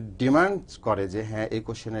কোশ্চেনের ডিমান্ড করে যে হ্যাঁ এই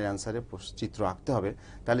কোশ্চেনের অ্যান্সারে চিত্র আঁকতে হবে,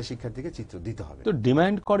 তাহলে শিক্ষার্থীকে চিত্র দিতে হবে। তো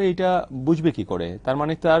ডিমান্ড করে এটা বুঝবে কি করে? তার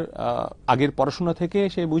মানে তার আগের পড়াশোনা থেকে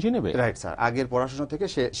সে বুঝে নেবে? রাইট স্যার, আগের পড়াশোনা থেকে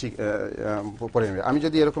সে পড়ে নেবে। আমি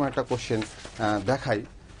যদি এরকম একটা কোশ্চেন দেখাই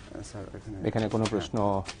স্যার, এখানে কোনো প্রশ্ন,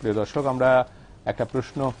 প্রিয় দর্শক, আমরা একটা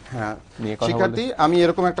প্রশ্ন নিয়ে কথা বলতে। শিক্ষার্থী, আমি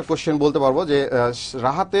এরকম একটা কোশ্চেন বলতে পারবো যে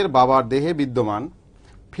রাহাতের বাবার দেহে বিদ্যমান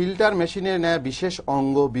ফিল্টার মেশিনের ন্যায় বিশেষ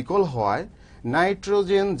অঙ্গ বিকল হওয়ায়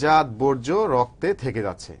নাইট্রোজেন জাত বর্জ্য রক্তে থেকে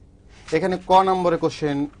যাচ্ছে। এখানে ক নম্বরে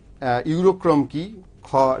কোশ্চেন ইউরোক্রম কি, খ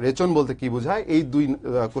রেচন বলতে কি বোঝায়, এই দুই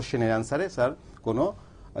কোশ্চেনের অ্যান্সারে স্যার কোনো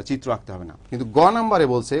চিত্র আঁকতে হবে না। কিন্তু গ নম্বরে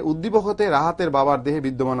বলছে উদ্দীপক হতে রাহাতের বাবার দেহে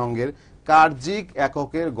বিদ্যমান অঙ্গের কার্যিক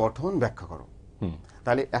এককের গঠন ব্যাখ্যা করো।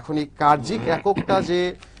 তাহলে এখন এই কার্যিক এককটা যে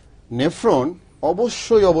নেফ্রন,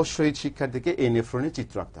 অবশ্যই শিক্ষার্থীকে এই নেফ্রনের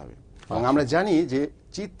চিত্র আঁকতে হবে। এবং আমরা জানি যে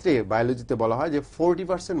চিত্রে, বায়োলজিতে বলা হয় যে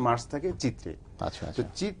 40% মার্কস থাকে চিত্রে। তো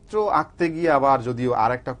চিত্র আঁকতে গিয়ে আবার যদিও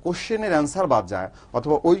আর একটা কোশ্চেনের অ্যান্সার বাদ যায়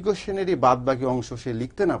অথবা ওই কোশ্চেনেরই বাদ বাকি অংশ সে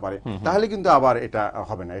লিখতে না পারে, তাহলে কিন্তু আবার এটা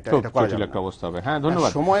হবে না, এটা করা যাবে না, একটা অবস্থা হবে। হ্যাঁ, ধন্যবাদ।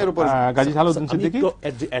 সময়ের উপর গাজী সালাউদ্দিন সিদ্দিকী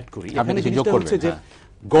অ্যাড করি। এখানে যেটা হচ্ছে যে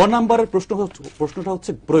গ নাম্বারের প্রশ্নটা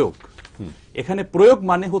হচ্ছে প্রয়োগ। এখানে প্রয়োগ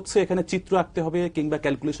মানে হচ্ছে এখানে চিত্র আঁকতে হবে কিংবা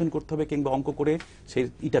ক্যালকুলেশন করতে হবে কিংবা অঙ্ক করে সেই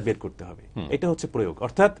এটা বের করতে হবে, এটা হচ্ছে প্রয়োগ।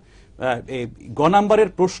 অর্থাৎ গ নাম্বারের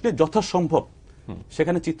প্রশ্নে যথাসম্ভব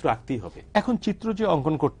সেখানে চিত্র আঁকতেই হবে। এখন চিত্র যে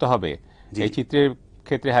অঙ্কন করতে হবে, এই চিত্রের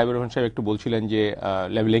ক্ষেত্রে হাবিবুর রহমান সাহেব একটু বলছিলেন যে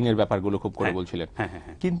লেভেলিং এর ব্যাপারগুলো খুব করে বলছিলেন,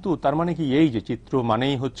 কিন্তু তার মানে কি এই যে চিত্র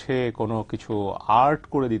মানেই হচ্ছে কোনো কিছু আর্ট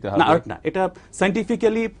করে দিতে হবে? না, আর্ট না, এটা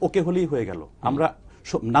সায়েন্টিফিক্যালি ওকে হলেই হয়ে গেল। আমরা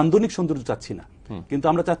নান্দনিক সৌন্দর্য চাচ্ছি না, কিন্তু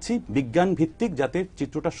আমরা চাচ্ছি বিজ্ঞান ভিত্তিক যাতে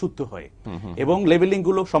চিত্রটা শুদ্ধ হয় এবং লেভেলিং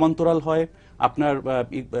গুলো সমান্তরাল হয়, আপনার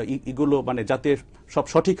ইগুলো মানে যাতে সব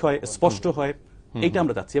সঠিক হয়, স্পষ্ট হয়, এটা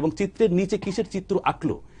আমরা চাচ্ছি। এবং চিত্রের নিচে কিসের চিত্র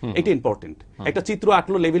আঁকলো এটা ইম্পর্টেন্ট। একটা চিত্র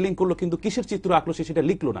আঁকলো, লেভেলিং করলো, কিন্তু কিসের চিত্র আঁকলো সে সেটা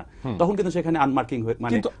লিখলো না, তখন কিন্তু সেখানে আনমার্কিং হয়ে,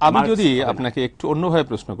 মানে কিন্তু আমি যদি আপনাকে একটু অন্যভাবে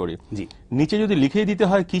প্রশ্ন করি, নিচে যদি লিখেই দিতে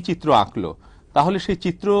হয় কি চিত্র আঁকলো, তাহলে সেই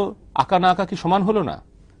চিত্র আঁকা না আঁকা কি সমান হলো না?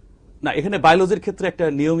 না, এখানে বায়োলজির ক্ষেত্রে একটা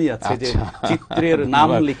নিয়মই আছে যে চিত্রের নাম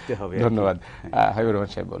লিখতে হবে। ধন্যবাদ। হাবিবুর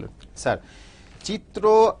রহমান সাহেব বলুন। স্যার, চিত্র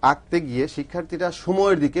আঁকতে গিয়ে শিক্ষার্থীরা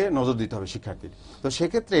সময়ের দিকে নজর দিতে হবে শিক্ষার্থীর। তো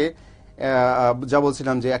সেক্ষেত্রে যা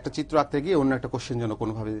বলছিলাম যে একটা চিত্র আঁকতে গিয়ে অন্য একটা কোশ্চেন যেন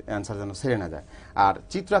কোনোভাবে অ্যান্সার যেন ছেড়ে না যায়, আর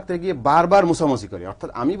চিত্র আঁকতে গিয়ে বারবার মুছামুছি করে, অর্থাৎ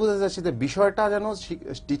আমি বুঝতে চাচ্ছি যে বিষয়টা যেন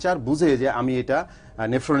টিচার বুঝে যে আমি এটা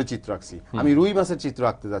নেফ্রনের চিত্র আঁকছি, আমি রুই মাছের চিত্র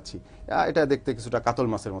আঁকতে যাচ্ছি, এটা দেখতে কিছুটা কাতল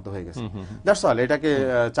মাছের মতো হয়ে গেছে, দ্যাটস অল, এটাকে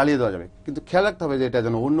চালিয়ে দেওয়া যাবে, কিন্তু খেয়াল রাখতে হবে যে এটা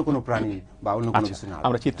যেন অন্য কোনো প্রাণী বা অন্য কোনো কিছু না।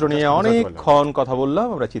 আমরা চিত্র নিয়ে অনেকক্ষণ কথা বললাম,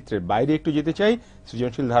 আমরা চিত্রের বাইরে একটু যেতে চাই।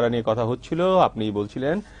 সৃজনশীল ধারা নিয়ে কথা হচ্ছিল, আপনি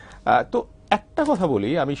বলছিলেন। তো একটা কথা বলি,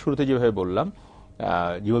 আমি শুরুতে যেভাবে বললাম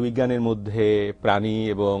জীববিজ্ঞানের মধ্যে প্রাণী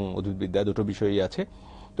এবং উদ্ভিদবিদ্যা দুটো বিষয়ই আছে।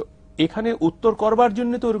 তো এখানে উত্তর করবার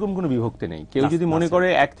জন্য তো ওরকম কোনো বিভক্তি নেই। কেউ যদি মনে করে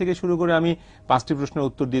এক থেকে শুরু করে আমি 5টি প্রশ্নের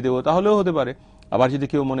উত্তর দিয়ে দেবো তাহলেও হতে পারে, আবার যদি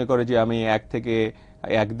কেউ মনে করে যে আমি 1 থেকে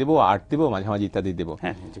 1 দেবো, 8 দেবো, মাঝামাঝি ইত্যাদি দেবো।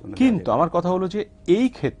 কিন্তু আমার কথা হলো যে এই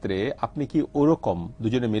ক্ষেত্রে আপনি কি ওরকম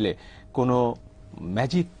দুজনে মিলে কোনো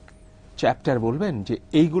ম্যাজিক চ্যাপ্টার বলবেন যে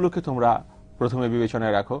এইগুলোকে তোমরা প্রথমে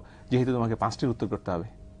বিবেচনায় রাখো, যেহেতু তোমাকে 5টির উত্তর করতে হবে?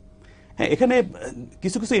 হ্যাঁ, এখানে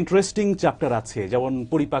কিছু কিছু ইন্টারেস্টিং চ্যাপ্টার আছে, যেমন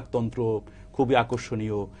পরিপাকতন্ত্র খুবই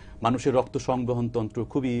আকর্ষণীয়, মানুষের রক্ত সংবহন তন্ত্র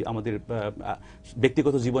খুবই আমাদের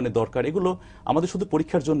ব্যক্তিগত জীবনে দরকার। এগুলো আমাদের শুধু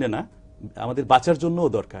পরীক্ষার জন্য না, আমাদের বাঁচার জন্যও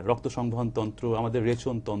দরকার। রক্ত সংবহন তন্ত্র, আমাদের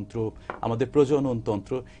রেচন তন্ত্র, আমাদের প্রজনন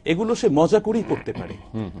তন্ত্র, এগুলো সে মজা করেই করতে পারে।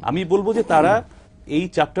 আমি বলবো যে তারা এই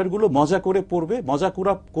চ্যাপ্টারগুলো মজা করে পড়বে, মজা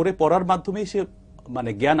করে পড়ার মাধ্যমেই সে মানে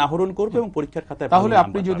জ্ঞান আহরণ করবে এবং পরীক্ষার খাতায়। তাহলে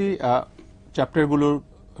আপনি যদি চ্যাপ্টারগুলো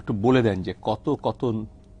একটু বলে দেন যে কত কত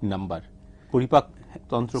নাম্বার, পরিপাক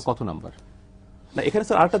তন্ত্র কত নাম্বার? না, এখানে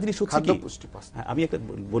স্যার আরেকটা জিনিস হচ্ছে কি, আমি একটা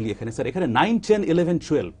বলি এখানে স্যার, এখানে 9, 10, 11,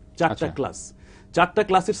 12 চারটা ক্লাস, চারটা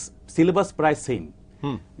ক্লাসের সিলেবাস প্রায় সেম।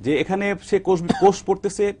 যে এখানে সে কোর্স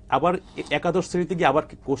পড়তেছে, আবার একাদশ শ্রেণীতে গিয়ে আবার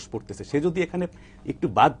কোর্স পড়তেছে, সে যদি এখানে একটু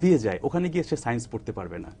বাদ দিয়ে যায় ওখানে গিয়ে সে সায়েন্স পড়তে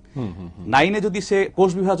পারবে না। 9-এ যদি সে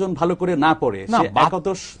কোর্স বিভাজন ভালো করে না পড়ে, সে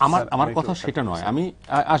একাদশ। আমার কথা সেটা নয়, আমি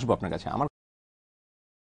আসবো আপনার কাছে। আমার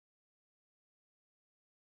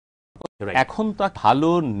এখন তো ভালো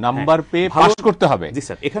নাম্বার পেয়ে পাস করতে হবে। জি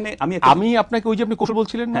স্যার, এখানে আমি আপনাকে ওই যে আপনি কৌশল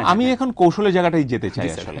বলছিলেন, আমি এখন কৌশলের জায়গাটাই যেতে চাই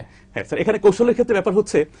আসলে। হ্যাঁ স্যার, এখানে কৌশলের ক্ষেত্রে ব্যাপার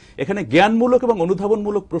হচ্ছে এখানে জ্ঞানমূলক এবং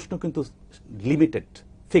অনুধাবনমূলক প্রশ্ন কিন্তু লিমিটেড,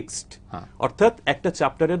 ফিক্সড। অর্থাৎ একটা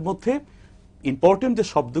চ্যাপ্টারের মধ্যে ইম্পর্টেন্ট যে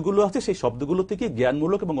শব্দগুলো আছে সেই শব্দগুলো থেকে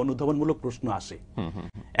জ্ঞানমূলক এবং অনুধাবনমূলক প্রশ্ন আসে।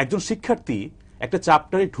 একজন শিক্ষার্থী একটা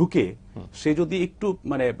চ্যাপ্টারে ঢুকে সে যদি একটু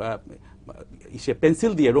মানে সে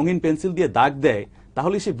পেন্সিল দিয়ে, রঙিন পেন্সিল দিয়ে দাগ দেয়,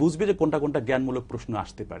 তাহলে সে বুঝবে যে কোনটা কোনটা জ্ঞানমূলক প্রশ্ন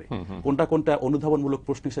আসতে পারে, কোনটা কোনটা অনুধাবনমূলক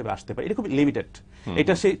প্রশ্ন হিসেবে আসতে পারে। এটা খুব লিমিটেড।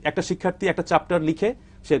 এটা সেই একটা শিক্ষার্থী একটা চ্যাপ্টার লিখে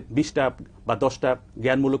সে 20টা বা 10টা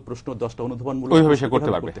জ্ঞানমূলক প্রশ্ন, 10টা অনুধাবনমূলক ওইভাবে সে করতে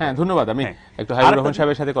পারবে। হ্যাঁ, ধন্যবাদ। আমি একটু হাবিবুর রহমান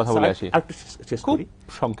সাহেবের সাথে কথা বলে আসি। আরেকটু শেষ করি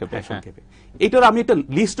সংক্ষেপে। এটার আমি একটা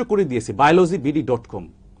লিস্ট করে দিয়েছি, biologybd.com।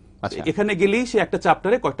 এখানে গেলেই সে একটা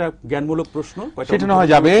চ্যাপ্টারে কয়টা জ্ঞানমূলক প্রশ্ন, সেটা না হয়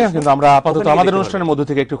যাবে, কিন্তু আমরা আপাতত আমাদের অনুষ্ঠানের মধ্য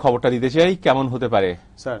থেকে একটু খবরটা দিতে চাই। কেমন হতে পারে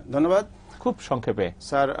স্যার? ধন্যবাদ। খুব সংক্ষেপে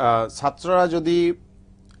স্যার, ছাত্ররা যদি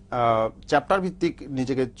চ্যাপ্টার ভিত্তিক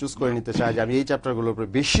নিজেকে চুজ করে নিতে চায় যে আমি এই চ্যাপ্টারগুলোর উপরে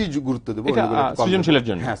বেশি গুরুত্ব দেবো সৃজনশীলের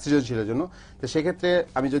জন্য, হ্যাঁ সৃজনশীলের জন্য, তো সেক্ষেত্রে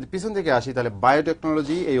আমি যদি পিছন থেকে আসি তাহলে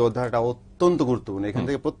বায়োটেকনোলজি এই অধ্যায়টা অত্যন্ত গুরুত্বপূর্ণ। এখান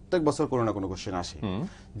থেকে প্রত্যেক বছর কোনো না কোনো কোশ্চেন আসে।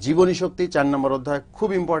 জীবনী শক্তি 4 নম্বর অধ্যায় খুব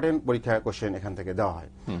ইম্পর্টেন্ট, পরীক্ষায় কোশ্চেন এখান থেকে দেওয়া হয়।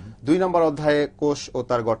 2 নম্বর অধ্যায়ে কোষ ও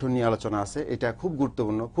তার গঠন নিয়ে আলোচনা আছে, এটা খুব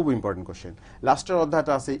গুরুত্বপূর্ণ, খুব ইম্পর্টেন্ট কোশ্চেন। লাস্টের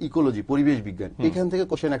অধ্যায়টা আছে ইকোলজি, পরিবেশ বিজ্ঞান, এখান থেকে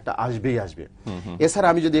কোশ্চেন একটা আসবেই আসবে। এছাড়া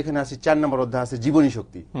আমি যদি এখানে আসি 4 নম্বর অধ্যায় আছে জীবনী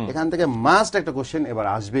শক্তি, এখান থেকে মাস্ট একটা কোশ্চেন এবার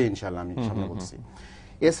আসবে ইনশাআল্লাহ, আমি সামনে বলছি।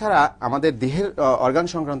 এছাড়া আমাদের দেহের অর্গান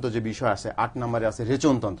সংক্রান্ত যে বিষয় আছে 8 নম্বরে আছে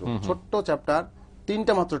রেচনতন্ত্র, ছোট্ট চ্যাপ্টার,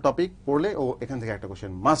 3টা মাত্র টপিক পড়লে ও এখান থেকে একটা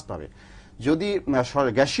কোশ্চেন মাস্ট পাবে। যদি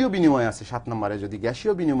গ্যাসীয় বিনিময় আছে 7 নম্বরে, যদি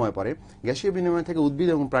গ্যাসীয় বিনিময় পড়ে, গ্যাসীয় বিনিময় থেকে উদ্ভিদ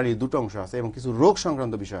এবং প্রাণীর 2টো অংশ আছে এবং কিছু রোগ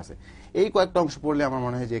সংক্রান্ত বিষয় আছে, এই কয়েকটা অংশ পড়লে আমার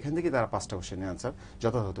মনে হয় যে এখান থেকে তারা 5টা কোশ্চেনের আনসার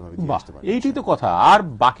যথাযথভাবে দিয়ে আসতে পারে। এইটাই তো কথা, আর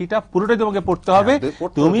বাকিটা পুরোটাই তোমাকে পড়তে হবে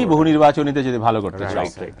তুমি বহু নির্বাচনীতে যদি ভালো করতে চাও।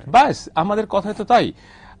 বাস আমাদের কথা তো তাই।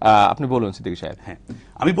 আপনি বলুন সিদ্দিকী সাহেব। হ্যাঁ,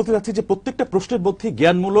 আমি বলতে চাচ্ছি যে প্রত্যেকটা প্রশ্নের মধ্যে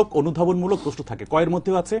জ্ঞানমূলক, অনুধাবনমূলক প্রশ্ন থাকে। কয়ের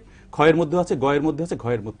মধ্যেও আছে, ক্ষয়ের মধ্যে আছে, গয়ের মধ্যে আছে,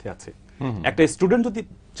 ঘয়ের মধ্যে আছে। একটা স্টুডেন্ট যদি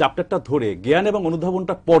চ্যাপ্টারটা ধরে জ্ঞান এবং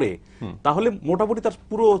অনুধাবনটা পড়ে, তাহলে মোটামুটি তার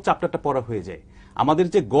পুরো চ্যাপ্টারটা পড়া হয়ে যায়। আমাদের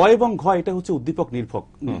যে গ এবং ঘ, এটা হচ্ছে উদ্দীপক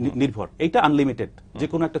নির্ভর, এটা আনলিমিটেড। যে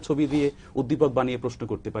কোনো একটা ছবি দিয়ে উদ্দীপক বানিয়ে প্রশ্ন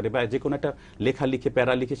করতে পারে, বা যে কোনো একটা লেখা লিখে,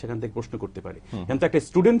 প্যারা লিখে সেখান থেকে প্রশ্ন করতে পারে। কিন্তু একটা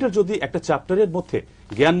স্টুডেন্টের যদি একটা চ্যাপ্টারের মধ্যে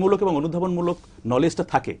জ্ঞানমূলক এবং অনুধাবনমূলক নলেজটা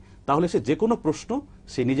থাকে, তাহলে সে যে কোনো প্রশ্ন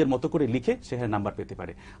সে নিজের মতো করে লিখে সেখানে নাম্বার পেতে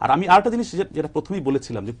পারে। আর আমি আরেকটা জিনিস যেটা প্রথমেই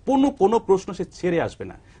বলেছিলাম, যে কোনো প্রশ্ন সে ছেড়ে আসবে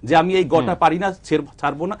না, যে আমি এই গটা পারি না,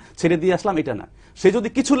 ছাড়বো না, ছেড়ে দিয়ে আসলাম, এটা না। সে যদি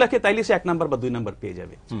কিছু লেখে তাইলে সে 1 নাম্বার বা 2 নাম্বার পেয়ে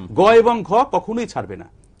যাবে। গ এবং ঘ কখনোই ছাড়বে না।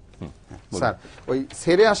 স্যার, ওই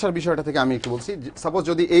ছেড়ে আসার বিষয়টা থেকে আমি একটু বলছি। সাপোজ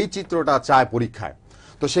যদি এই চিত্রটা চায় পরীক্ষায়,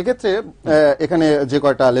 তো সেক্ষেত্রে এখানে যে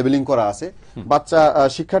কয়টা লেবেলিং করা আছে, বাচ্চা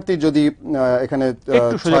শিক্ষার্থী যদি এখানে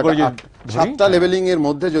 7টা লেবেলিং এর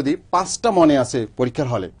মধ্যে যদি 5টা মনে আছে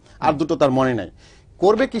পরীক্ষার হলে, আর 2টো তার মনে নাই,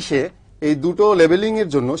 করবে কি সে এই 2টো লেবেলিং এর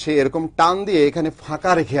জন্য সে এরকম টান দিয়ে এখানে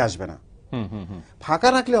ফাঁকা রেখে আসবে না। ফাঁকা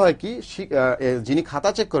রাখলে হয় কি, যিনি খাতা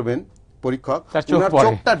চেক করবেন পরীক্ষক, ওনার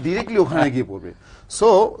চোখটা ডিরেক্টলি ওখানে গিয়ে পড়বে। সো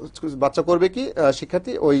বাচ্চা করবে কি,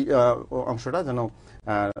 শিক্ষার্থী ওই অংশটা যেন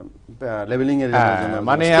লেভেলিং এর জন্য,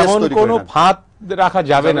 মানে এমন কোনো ফাঁদ রাখা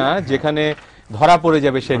যাবে না যেখানে ধরা পড়ে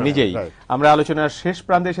যাবে সে নিজেই। আমরা আলোচনার শেষ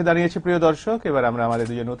প্রান্তে এসে দাঁড়িয়েছি প্রিয় দর্শক। এবার আমরা আমাদের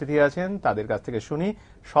 2জন অতিথি আছেন, তাদের কাছ থেকে শুনি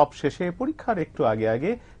সব শেষে পরীক্ষার একটু আগে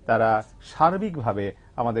আগে তারা সার্বিকভাবে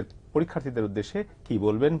আমাদের পরীক্ষার্থীদের উদ্দেশ্যে কি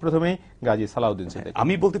বলবেন। প্রথমেই গাজী সালাউদ্দিন সিদ্দিকী।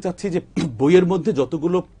 আমি বলতে চাচ্ছি যে বইয়ের মধ্যে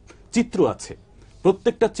যতগুলো চিত্র আছে,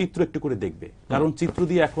 প্রত্যেকটা চিত্র একটু করে দেখবে, কারণ চিত্র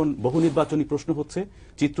দিয়ে এখন বহু নির্বাচনী প্রশ্ন হচ্ছে,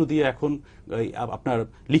 চিত্র দিয়ে এখন আপনার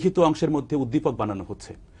লিখিত অংশের মধ্যে উদ্দীপক বানানো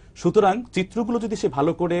হচ্ছে। সুতরাং চিত্রগুলো যদি সে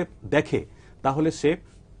ভালো করে দেখে, তাহলে সে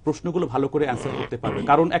প্রশ্নগুলো ভালো করে অ্যান্সার করতে পারবে।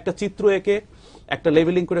 কারণ একটা চিত্র একে একটা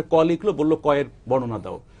লেভেলিং করে ক লিখলো, বললো কয়ের বর্ণনা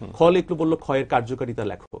দাও, খ লিখলো, বললো ক্ষয়ের কার্যকারিতা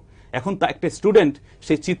লেখো। এখন তা একটা স্টুডেন্ট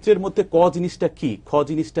সেই চিত্রের মধ্যে ক জিনিসটা কি, খ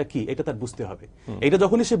জিনিসটা কি, এটা তার বুঝতে হবে। এটা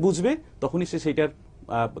যখনই সে বুঝবে, তখনই সে সেটার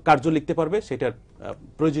কার্য লিখতে পারবে, সেটার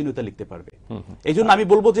প্রয়োজনীয়তা লিখতে পারবে। এই জন্য আমি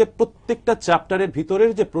বলবো যে প্রত্যেকটা চ্যাপ্টারের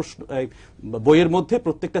ভিতরের যে প্রশ্ন, বইয়ের মধ্যে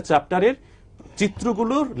প্রত্যেকটা চ্যাপ্টারের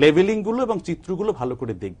চিত্রগুলোর লেভেলিং গুলো এবং চিত্রগুলো ভালো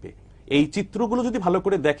করে দেখবে। এই চিত্রগুলো যদি ভালো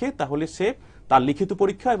করে দেখে তাহলে সে তার লিখিত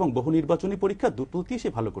পরীক্ষা এবং বহু নির্বাচনী পরীক্ষা দুটোতেই সে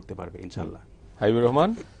ভালো করতে পারবে ইনশাআল্লাহ। হাবিবুর রহমান।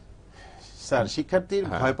 স্যার, শিক্ষার্থীর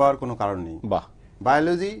ভয় পাওয়ার কোনো কারণ নেই। বাহ।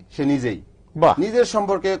 বায়োলজি সে নিজেই বাহ, নিজের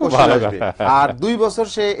সম্পর্কে কোশ্চেন আসবে, আর 2 বছর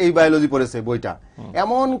সে এই বায়োলজি পড়েছে বইটা,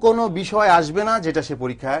 এমন কোন বিষয় আসবে না যেটা সে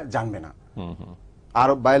পরীক্ষায় জানবে না। আর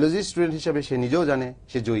বায়োলজি স্টুডেন্ট হিসেবে সে নিজেও জানে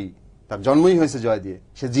সে জয়ী, তার জন্মই হয়েছে জয় দিয়ে,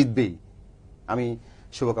 সে জিতবেই। আমি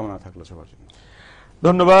শুভকামনা থাকলো সবার জন্য।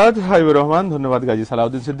 ধন্যবাদ হাবিবুর রহমান, ধন্যবাদ গাজী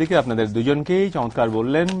সালাউদ্দিন সিদ্দিকী। আপনাদের দুজনকেই চমৎকার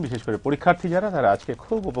বললেন, বিশেষ করে পরীক্ষার্থী যারা, তারা আজকে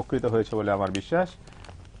খুব উপকৃত হয়েছে বলে আমার বিশ্বাস।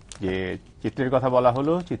 যে চিত্রের কথা বলা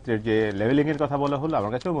হলো, চিত্রের যে লেভেলিং এর কথা বলা হলো,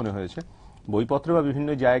 আমার কাছেও মনে হয়েছে বইপত্র বা বিভিন্ন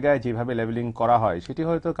জায়গায় যেভাবে লেভেলিং করা হয় সেটি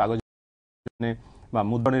হয়তো কাগজ বা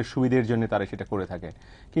মুদ্রণের সুবিধের জন্য তারা সেটা করে থাকে,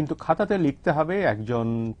 কিন্তু খাতাতে লিখতে হবে একজন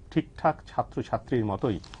ঠিকঠাক ছাত্রছাত্রীর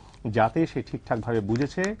মতোই, যাতে সে ঠিকঠাকভাবে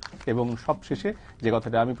বুঝেছে। এবং সবশেষে যে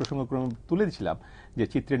কথাটা আমি প্রসঙ্গক্রমে তুলে দিয়েছিলাম, যে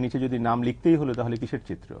চিত্রের নিচে যদি নাম লিখতেই হলো তাহলে কিসের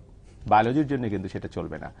চিত্র? বায়োলজির জন্য কিন্তু সেটা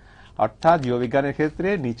চলবে না, অর্থাৎ জীববিজ্ঞানের ক্ষেত্রে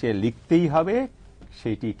নিচে লিখতেই হবে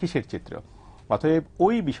সেইটি কিসের চিত্র। অতএব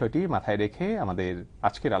ওই বিষয়টি মাথায় রেখে আমাদের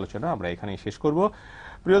আজকের আলোচনা আমরা এখানেই শেষ করব।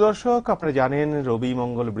 প্রিয় দর্শক, আপনারা জানেন রবি,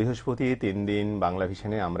 মঙ্গল, বৃহস্পতি 3 দিন বাংলা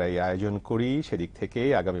ভিশনে আমরা এই আয়োজন করি। সেদিক থেকে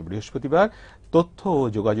আগামী বৃহস্পতিবার তথ্য ও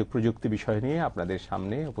যোগাযোগ প্রযুক্তি বিষয় নিয়ে আপনাদের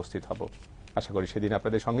সামনে উপস্থিত হব। আশা করি সেদিন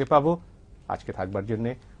আপনাদের সঙ্গে পাব। আজকে থাকবার জন্য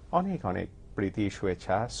অনেক অনেক প্রীতি,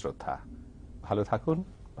 শুভেচ্ছা, শ্রদ্ধা। ভালো থাকুন,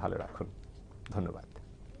 ভালো রাখুন। ধন্যবাদ।